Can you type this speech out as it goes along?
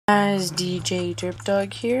Guys, DJ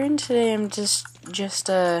Derpdog here, and today I'm just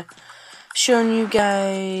showing you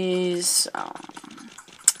guys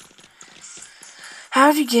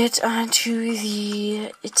how to get onto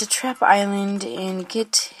it's a trap island and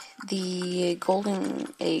get the golden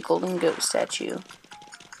goat statue,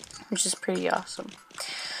 which is pretty awesome.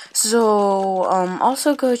 So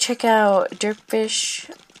also go check out Derpfish's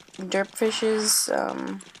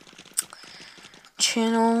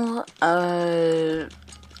channel.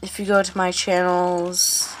 If you go to my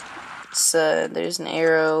channels, there's an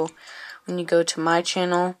arrow. When you go to my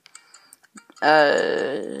channel,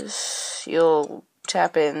 you'll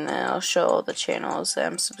tap it and then it'll show all the channels that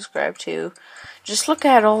I'm subscribed to. Just look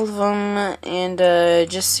at all of them and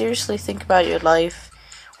just seriously think about your life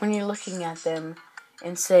when you're looking at them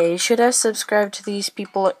and say, should I subscribe to these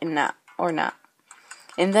people or not?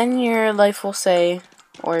 And then your life will say,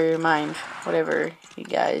 or your mind, whatever you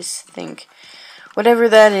guys think. Whatever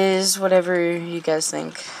that is, whatever you guys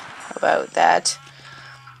think about that,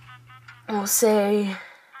 will say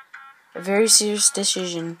a very serious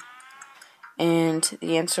decision. And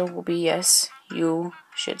the answer will be yes, you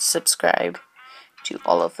should subscribe to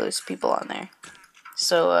all of those people on there.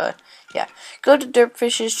 So, yeah. Go to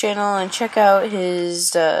Derpfish's channel and check out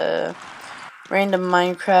his random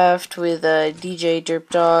Minecraft with DJ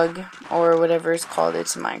Derpdog, or whatever it's called.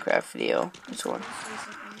 It's a Minecraft video.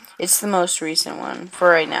 It's the most recent one for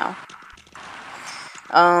right now.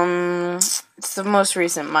 It's the most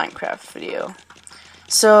recent Minecraft video.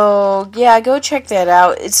 So yeah, go check that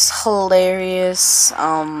out. It's hilarious.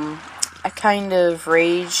 I kind of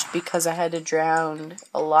raged because I had to drown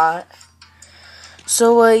a lot.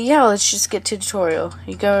 So yeah, let's just get to the tutorial.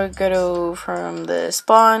 You go from the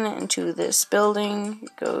spawn into this building.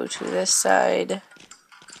 Go to this side.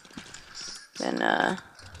 Then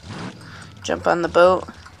jump on the boat.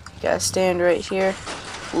 You gotta stand right here.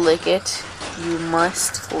 Lick it. You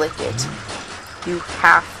must lick it. You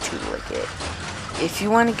have to lick it. If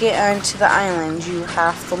you want to get onto the island, you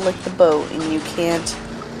have to lick the boat, and you can't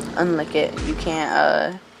unlick it. You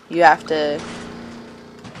can't, you have to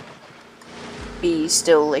be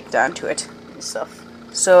still licked onto it and stuff.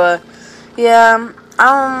 So, yeah,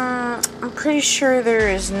 I'm pretty sure there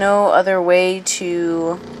is no other way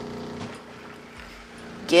to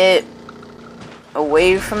get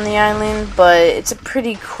away from the island, but it's a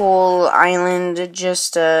pretty cool island. Yeah,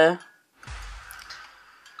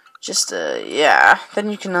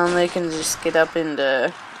 then you can unlick and just get up and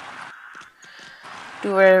do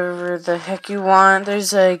whatever the heck you want.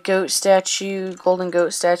 There's a goat statue, golden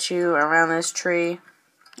goat statue around this tree,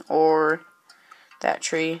 or that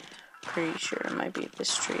tree. Pretty sure it might be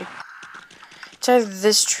this tree. It's either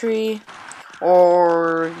this tree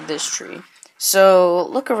or this tree. So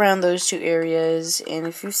look around those two areas, and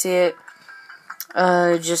if you see it,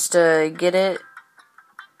 just get it.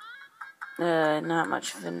 Not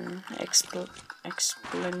much of an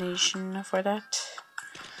explanation for that.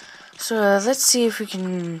 So let's see if we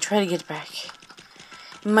can try to get back.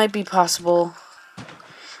 It might be possible,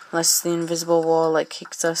 unless the invisible wall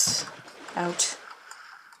kicks us out,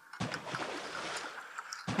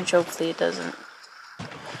 which hopefully it doesn't.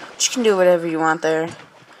 But you can do whatever you want there.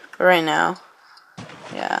 But right now,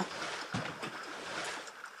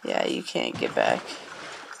 yeah, you can't get back,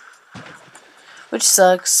 which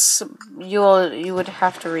sucks. You would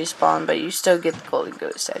have to respawn, but you still get the golden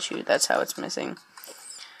goat statue. That's how it's missing.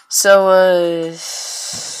 So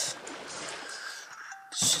let's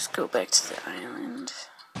just go back to the island,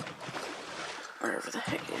 wherever the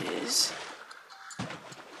heck it is.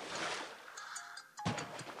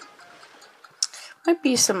 Might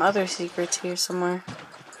be some other secrets here somewhere.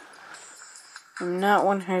 I'm not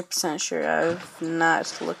 100% sure. I've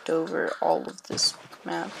not looked over all of this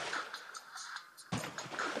map.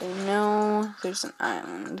 I know there's an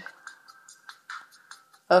island.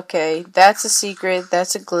 Okay, that's a secret.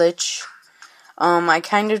 That's a glitch. I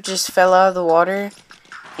kind of just fell out of the water,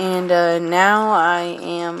 and now I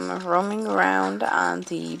am roaming around on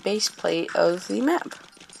the base plate of the map.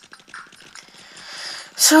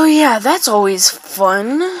 So yeah, that's always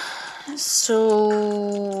fun.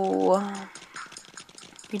 So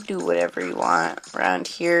you do whatever you want around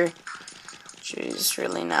here, which is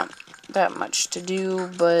really not that much to do,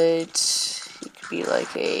 but it could be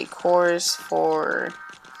like a course for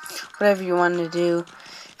whatever you want to do.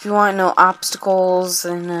 If you want no obstacles,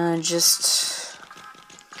 then just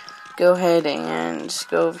go ahead and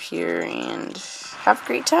go over here and have a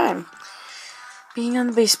great time being on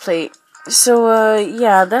the base plate. So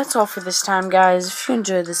yeah, that's all for this time, guys. If you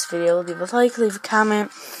enjoyed this video, leave a like, leave a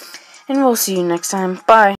comment, and we'll see you next time.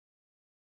 Bye.